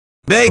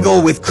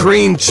Bagel with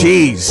cream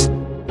cheese.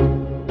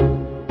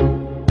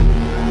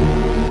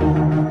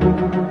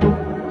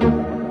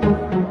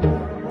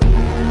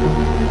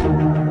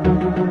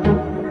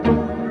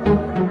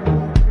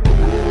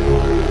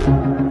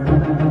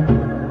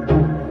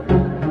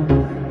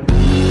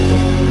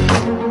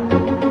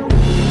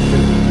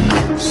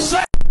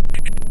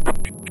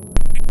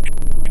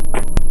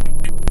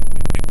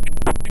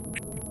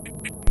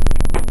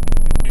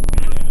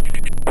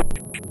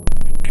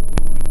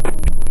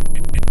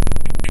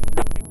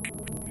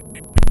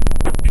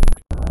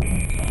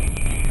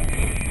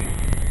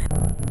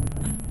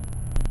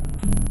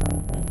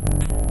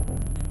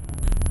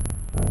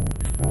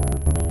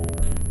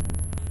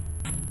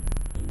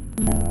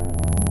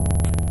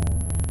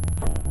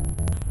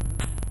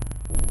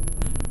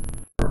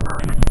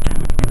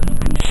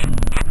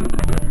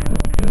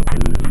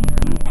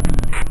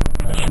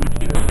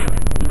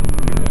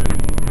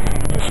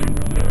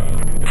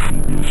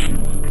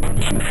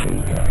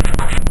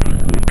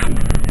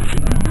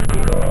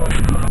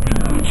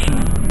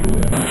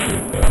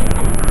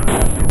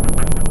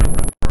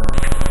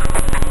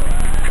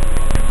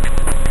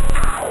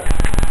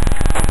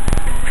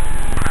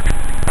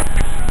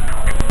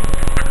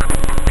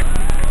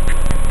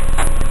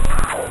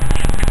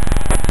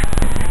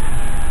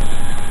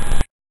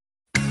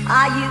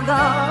 Are you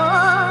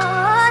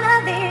gonna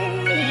be?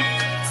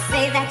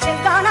 Say that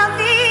you're gonna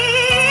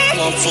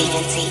be.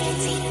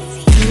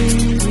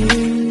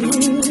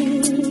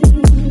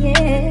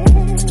 Yeah.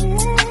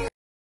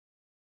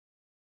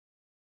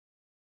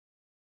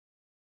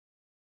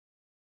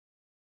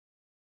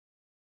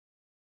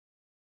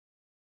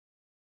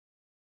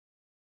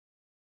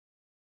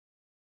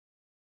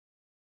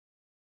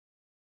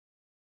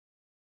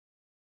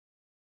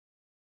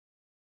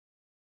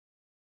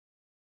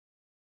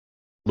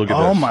 Look at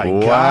Oh this. my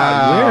Wow.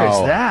 God, where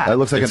is that? That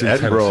looks like It's an in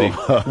Edinburgh.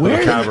 Tennessee.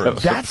 Where?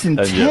 Caverns. That's And,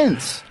 yeah.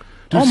 intense.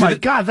 Dude, Oh see my the-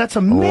 God, that's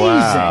amazing.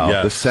 Wow.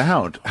 Yeah. The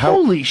sound. How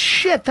Holy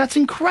shit, that's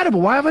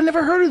incredible. Why have I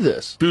never heard of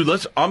this? Dude,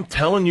 I'm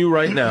telling you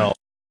right now.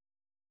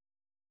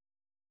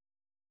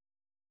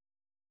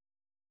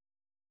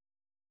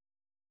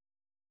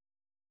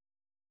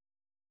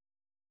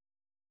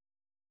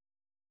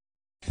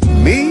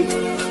 Me?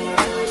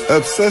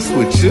 Obsessed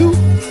with you?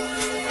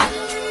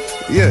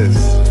 Yes.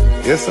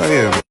 Yes, I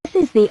am. This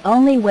is the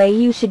only way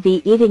you should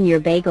be eating your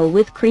bagel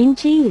with cream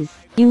cheese.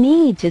 You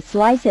need to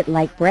slice it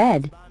like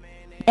bread.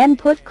 And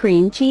put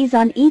cream cheese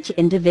on each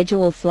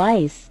individual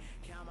slice.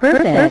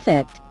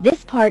 Perfect.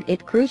 This part is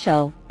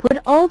crucial. Put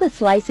all the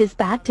slices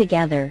back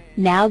together.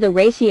 Now the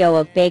ratio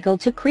of bagel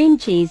to cream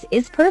cheese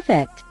is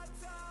perfect.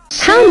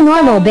 How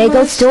normal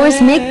bagel stores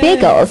make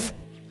bagels.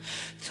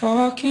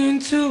 Talking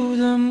to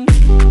them.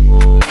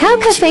 How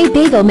Cafe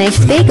Bagel makes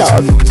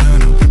bagels.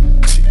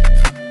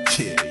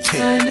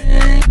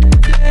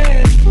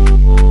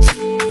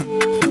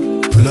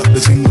 Pull up the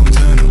single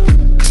turn 'em.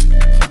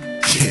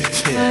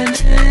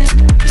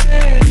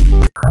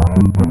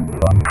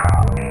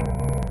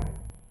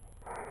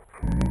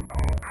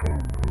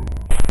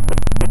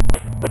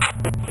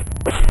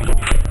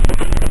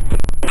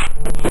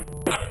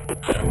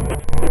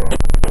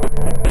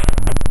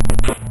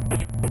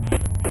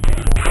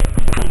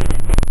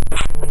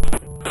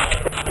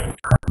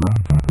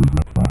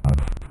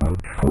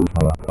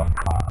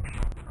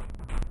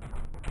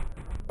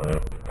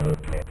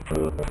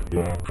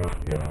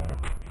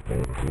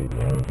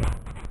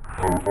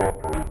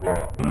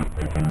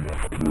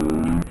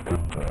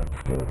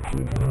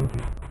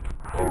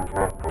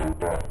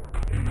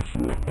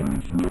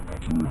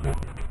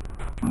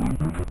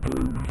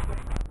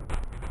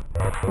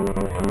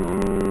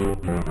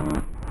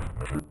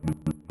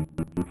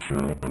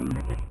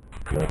 Thank you.